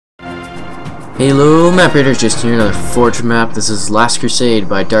Hello, map readers, just here another Forge map. This is Last Crusade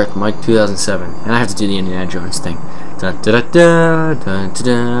by Darth Mike 2007, and I have to do the Indiana Jones thing. Da da da da da da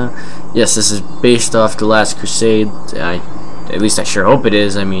da. Yes, this is based off the Last Crusade. At least I sure hope it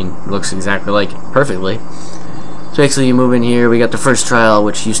is. I mean, it looks exactly like it, perfectly. So basically, you move in here. We got the first trial,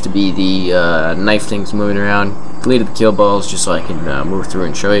 which used to be the knife things moving around. Deleted the kill balls just so I can move through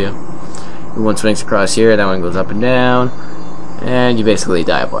and show you. One swings across here. That one goes up and down. And you basically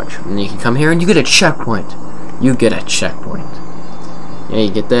die a bunch. And you can come here and you get a checkpoint. You get a checkpoint. Yeah,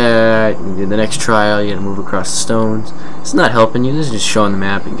 you get that. You do the next trial. You gotta move across the stones. It's not helping you. This is just showing the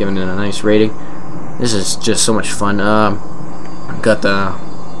map and giving it a nice rating. This is just so much fun. Got the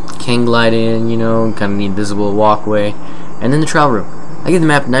King glide in, you know, kind of the invisible walkway, and then the trial room. I give the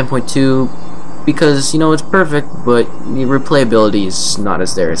map 9.2 because, you know, it's perfect, but the replayability is not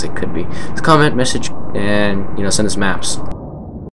as there as it could be. So comment, message, and, you know, send us maps.